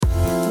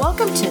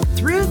to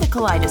Through the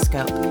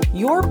Kaleidoscope,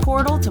 your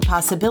portal to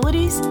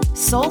possibilities,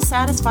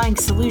 soul-satisfying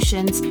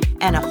solutions,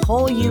 and a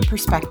whole you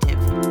perspective.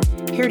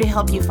 Here to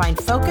help you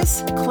find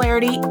focus,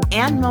 clarity,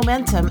 and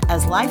momentum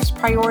as life's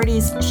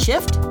priorities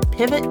shift,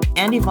 pivot,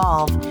 and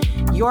evolve.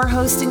 Your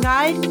host and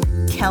guide,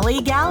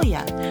 Kelly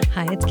Gallia.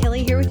 Hi, it's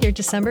Kelly here with your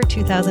December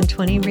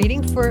 2020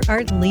 reading for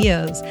our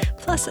Leos,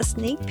 plus a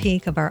sneak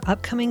peek of our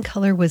upcoming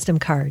color wisdom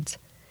cards.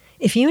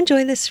 If you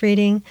enjoy this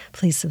reading,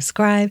 please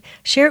subscribe,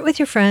 share it with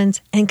your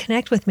friends, and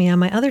connect with me on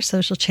my other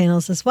social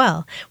channels as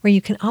well, where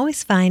you can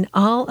always find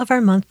all of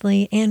our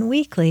monthly and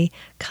weekly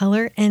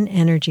color and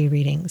energy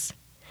readings.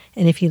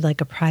 And if you'd like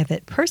a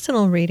private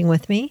personal reading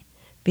with me,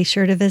 be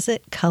sure to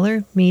visit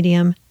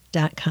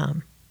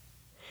colormedium.com.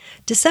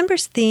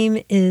 December's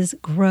theme is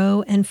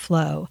Grow and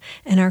Flow,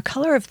 and our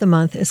color of the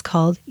month is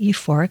called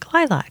Euphoric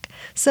Lilac.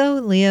 So,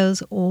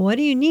 Leos, what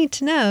do you need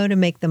to know to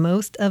make the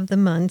most of the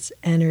month's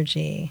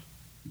energy?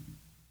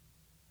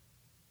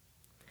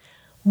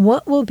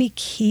 What will be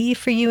key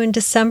for you in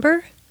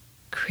December?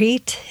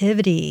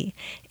 Creativity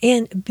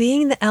and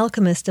being the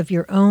alchemist of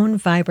your own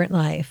vibrant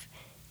life.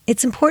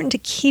 It's important to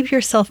keep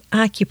yourself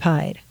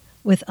occupied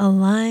with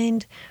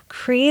aligned,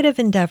 creative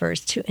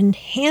endeavors to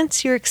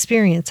enhance your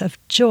experience of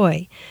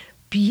joy,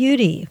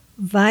 beauty,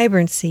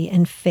 vibrancy,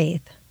 and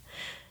faith.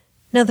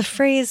 Now, the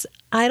phrase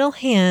idle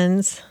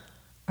hands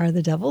are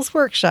the devil's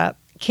workshop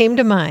came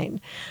to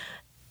mind.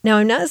 Now,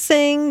 I'm not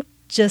saying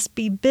just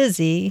be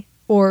busy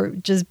or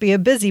just be a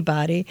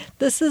busybody.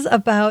 This is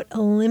about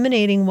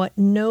eliminating what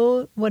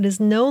is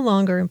no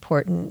longer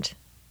important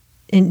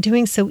and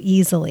doing so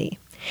easily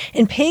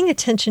and paying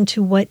attention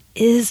to what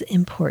is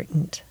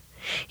important.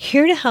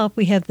 Here to help,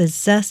 we have the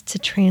Zest to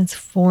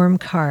Transform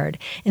card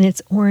and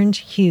its orange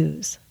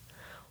hues.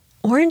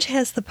 Orange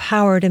has the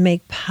power to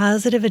make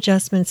positive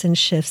adjustments and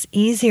shifts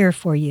easier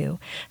for you,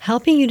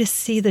 helping you to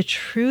see the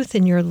truth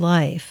in your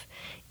life,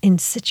 in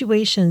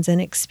situations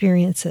and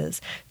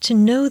experiences, to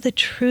know the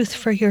truth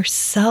for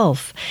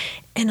yourself,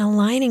 and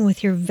aligning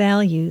with your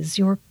values,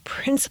 your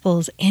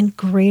principles, and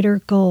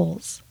greater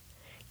goals.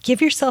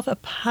 Give yourself a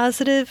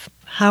positive,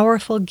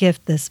 powerful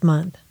gift this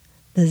month,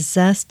 the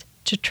Zest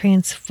to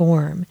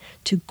Transform,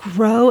 to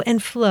grow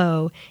and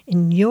flow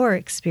in your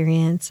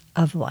experience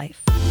of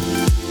life.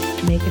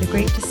 Make it a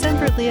great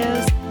December,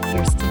 Leos.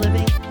 Here's to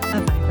living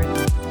a vibrant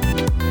life.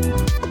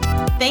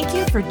 Thank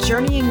you for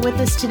journeying with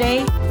us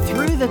today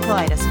through the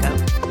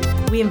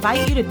kaleidoscope. We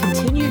invite you to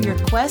continue your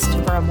quest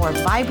for a more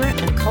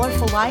vibrant and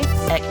colorful life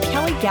at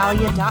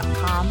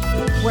kellygallia.com,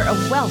 where a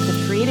wealth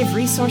of creative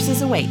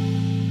resources await.